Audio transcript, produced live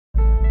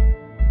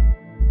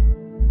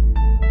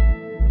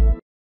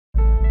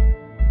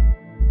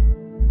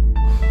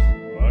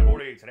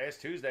It's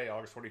Tuesday,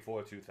 August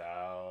 24th,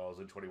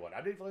 2021.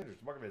 I'm Dave Landry.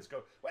 Market minutes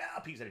go. Well,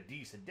 P's had a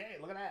decent day.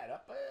 Look at that.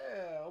 Up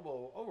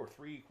over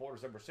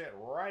 0.75%,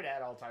 right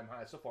at all-time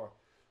high so far.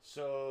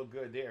 So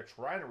good. They are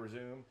trying to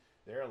resume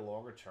their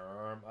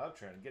longer-term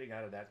uptrend, getting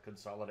out of that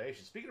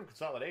consolidation. Speaking of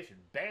consolidation,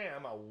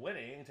 bam,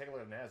 winning. Take a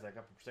look at NASDAQ,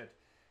 up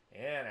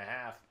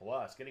 1.5%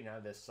 plus, getting out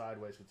of this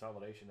sideways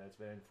consolidation that's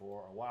been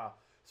for a while.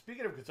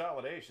 Speaking of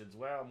consolidations,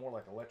 well, more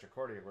like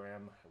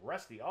electrocardiogram,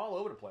 rusty all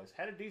over the place.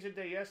 Had a decent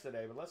day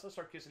yesterday, but let's not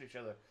start kissing each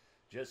other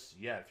just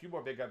yet. A few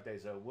more big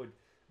updates, though, would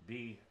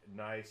be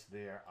nice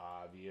there,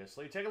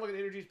 obviously. Take a look at the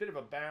energy's bit of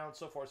a bounce.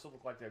 So far, still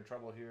look like they're in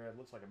trouble here. It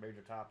looks like a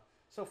major top,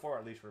 so far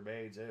at least,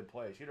 remains in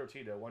place.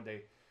 Tito, one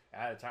day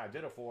at a time.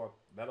 Ditto for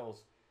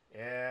metals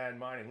and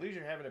mining.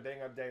 Leisure having a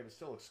bang up day, but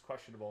still looks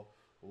questionable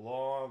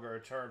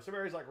longer term. Some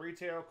areas like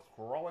retail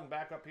crawling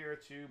back up here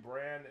to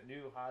brand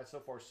new highs. So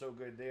far, so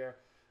good there.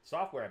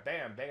 Software,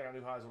 bam, banging on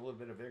new highs with a little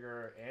bit of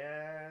vigor,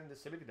 and the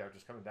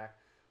semiconductors coming back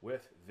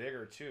with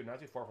vigor too, not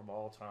too far from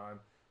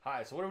all-time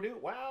high. So what do we do?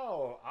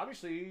 Wow,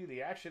 obviously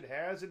the action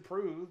has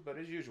improved, but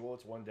as usual,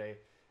 it's one day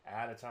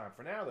at a time.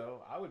 For now,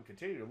 though, I would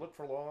continue to look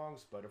for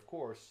longs, but of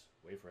course,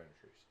 wait for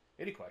entries.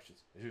 Any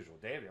questions? As usual,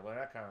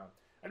 Dave@Landry.com.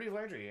 I'm Dave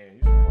Landry, and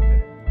use the 1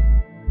 minute.